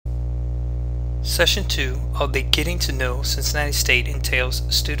Session 2 of the Getting to Know Cincinnati State entails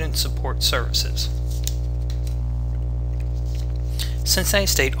student support services. Cincinnati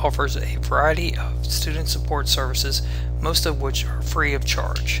State offers a variety of student support services, most of which are free of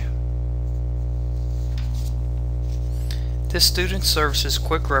charge. This Student Services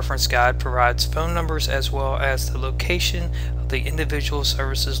Quick Reference Guide provides phone numbers as well as the location of the individual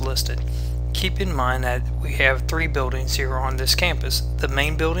services listed. Keep in mind that we have 3 buildings here on this campus: the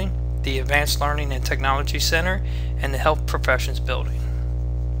main building, the Advanced Learning and Technology Center, and the Health Professions Building.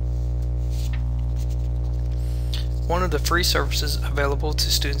 One of the free services available to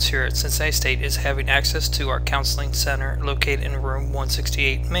students here at Cincinnati State is having access to our Counseling Center located in room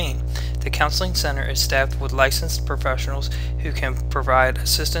 168 Main. The Counseling Center is staffed with licensed professionals who can provide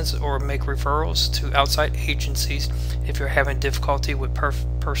assistance or make referrals to outside agencies if you're having difficulty with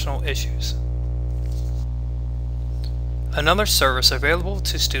personal issues. Another service available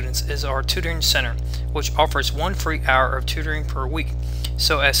to students is our Tutoring Center, which offers 1 free hour of tutoring per week.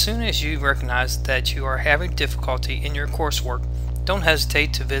 So as soon as you recognize that you are having difficulty in your coursework, don't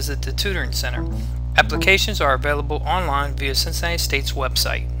hesitate to visit the Tutoring Center. Applications are available online via Cincinnati State's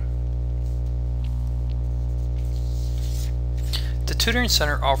website. The Tutoring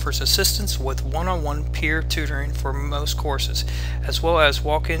Center offers assistance with one-on-one peer tutoring for most courses, as well as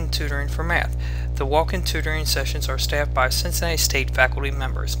walk-in tutoring for math. The walk-in tutoring sessions are staffed by Cincinnati State faculty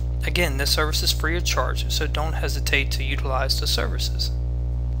members. Again, this service is free of charge, so don't hesitate to utilize the services.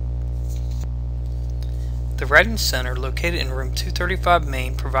 The Writing Center, located in room 235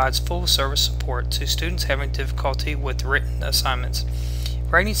 Main, provides full-service support to students having difficulty with written assignments.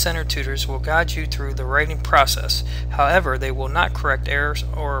 Writing Center tutors will guide you through the writing process. However, they will not correct errors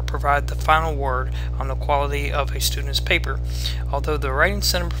or provide the final word on the quality of a student's paper. Although the Writing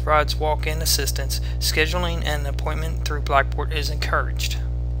Center provides walk-in assistance, scheduling an appointment through Blackboard is encouraged.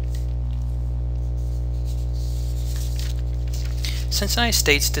 Cincinnati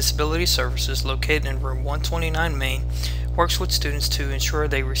State's Disability Services, located in room 129 Main, works with students to ensure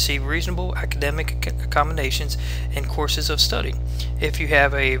they receive reasonable academic accommodations in courses of study. If you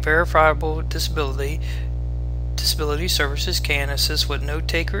have a verifiable disability, Disability Services can assist with note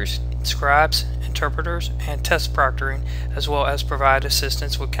takers, scribes, interpreters, and test proctoring, as well as provide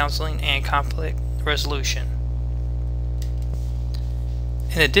assistance with counseling and conflict resolution.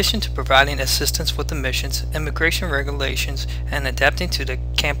 In addition to providing assistance with admissions, immigration regulations, and adapting to the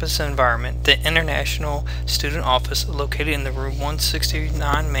campus environment, the International Student Office, located in the room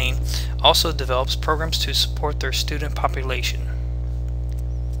 169 Main, also develops programs to support their student population.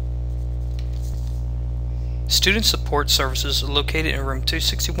 Student Support Services, located in room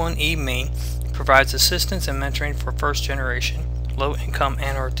 261E Main, provides assistance and mentoring for first-generation, low-income,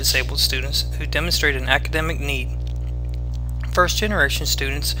 and/or disabled students who demonstrate an academic need. First-generation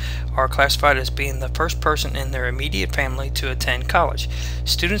students are classified as being the first person in their immediate family to attend college.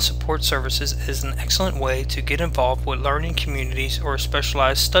 Student Support Services is an excellent way to get involved with learning communities or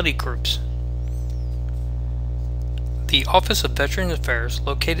specialized study groups. The Office of Veterans Affairs,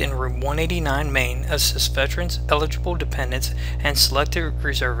 located in room 189 Main, assists veterans, eligible dependents, and selected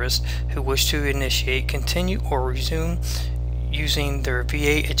reservists who wish to initiate, continue, or resume using their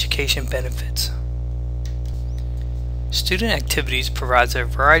VA education benefits. Student Activities provides a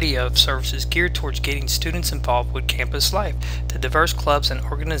variety of services geared towards getting students involved with campus life. The diverse clubs and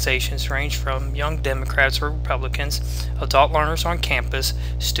organizations range from Young Democrats or Republicans, Adult Learners on Campus,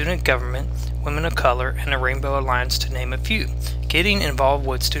 Student Government, Women of Color, and the Rainbow Alliance, to name a few. Getting involved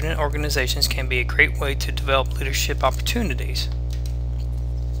with student organizations can be a great way to develop leadership opportunities.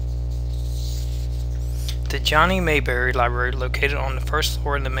 The Johnny Mayberry Library, located on the first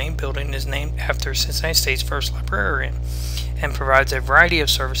floor in the main building, is named after Cincinnati State's first librarian and provides a variety of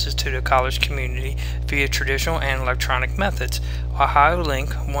services to the college community via traditional and electronic methods. Ohio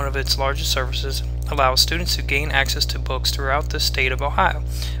Link, one of its largest services, allows students to gain access to books throughout the state of Ohio.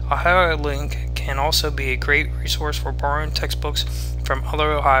 Ohio Link can also be a great resource for borrowing textbooks from other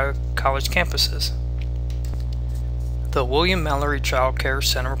Ohio college campuses. The William Mallory Child Care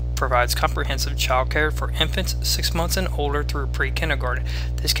Center provides comprehensive child care for infants 6 months and older through pre-kindergarten.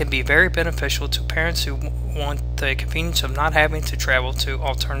 This can be very beneficial to parents who want the convenience of not having to travel to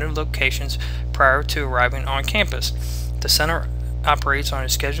alternative locations prior to arriving on campus. The center operates on a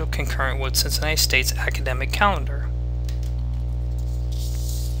schedule concurrent with Cincinnati State's academic calendar.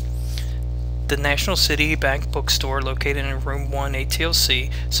 The National City Bank Bookstore, located in room 1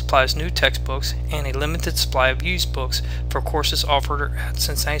 ATLC, supplies new textbooks and a limited supply of used books for courses offered at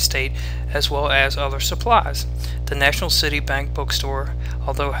Cincinnati State, as well as other supplies. The National City Bank Bookstore,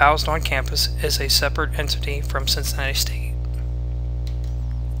 although housed on campus, is a separate entity from Cincinnati State.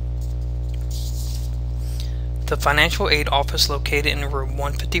 The Financial Aid Office located in room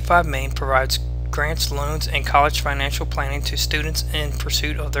 155 Main provides grants, loans, and college financial planning to students in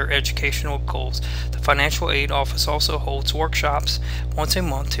pursuit of their educational goals. The Financial Aid Office also holds workshops once a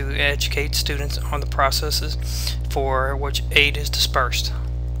month to educate students on the processes for which aid is dispersed.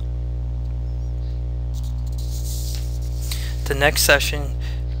 The next session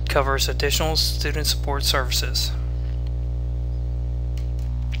covers additional student support services.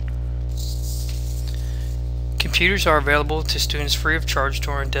 Computers are available to students free of charge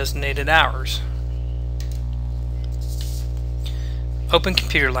during designated hours. Open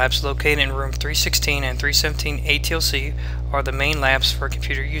computer labs located in room 316 and 317 ATLC are the main labs for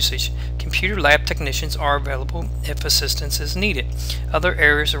computer usage. Computer lab technicians are available if assistance is needed. Other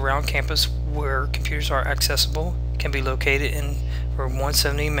areas around campus where computers are accessible can be located in room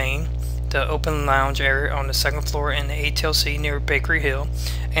 170 Main, the open lounge area on the second floor in the ATLC near Bakery Hill,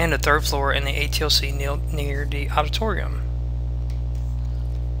 and the third floor in the ATLC near the auditorium.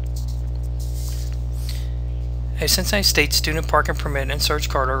 A Cincinnati State student parking permit and search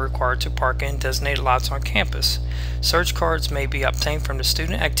card are required to park in designated lots on campus. Search cards may be obtained from the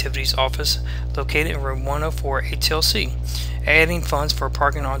Student Activities Office located in room 104 ATLC. Adding funds for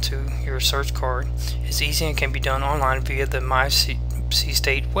parking onto your search card is easy and can be done online via the My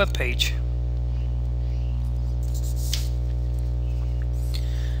C-State webpage.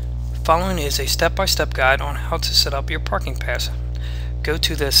 Following is a step-by-step guide on how to set up your parking pass. Go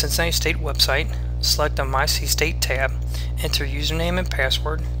to the Cincinnati State website, select the My C-State tab, enter username and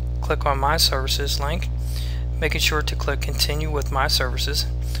password, click on My Services link, making sure to click Continue with My Services,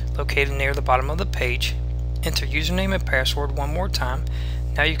 located near the bottom of the page. Enter username and password one more time.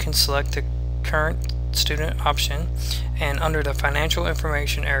 Now you can select the current student option, and under the financial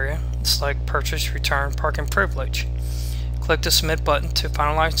information area, select Purchase Return Parking Privilege. Click the Submit button to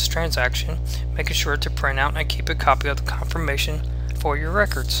finalize the transaction, making sure to print out and keep a copy of the confirmation for your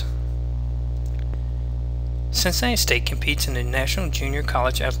records. Cincinnati State competes in the National Junior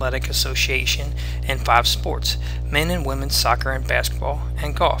College Athletic Association in 5 sports: men and women's soccer and basketball,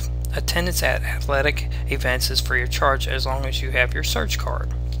 and golf. Attendance at athletic events is free of charge as long as you have your search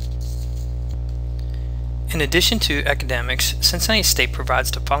card. In addition to academics, Cincinnati State provides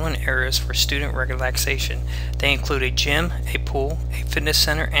the following areas for student relaxation. They include a gym, a pool, a fitness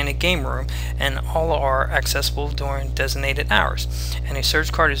center, and a game room, and all are accessible during designated hours, and a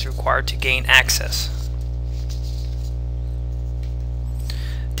search card is required to gain access.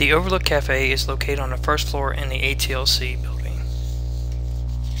 The Overlook Cafe is located on the first floor in the ATLC building.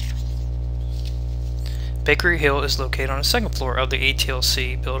 Bakery Hill is located on the second floor of the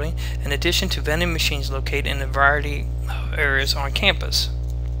ATLC building, in addition to vending machines located in a variety of areas on campus.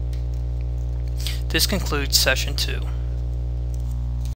 This concludes Session 2.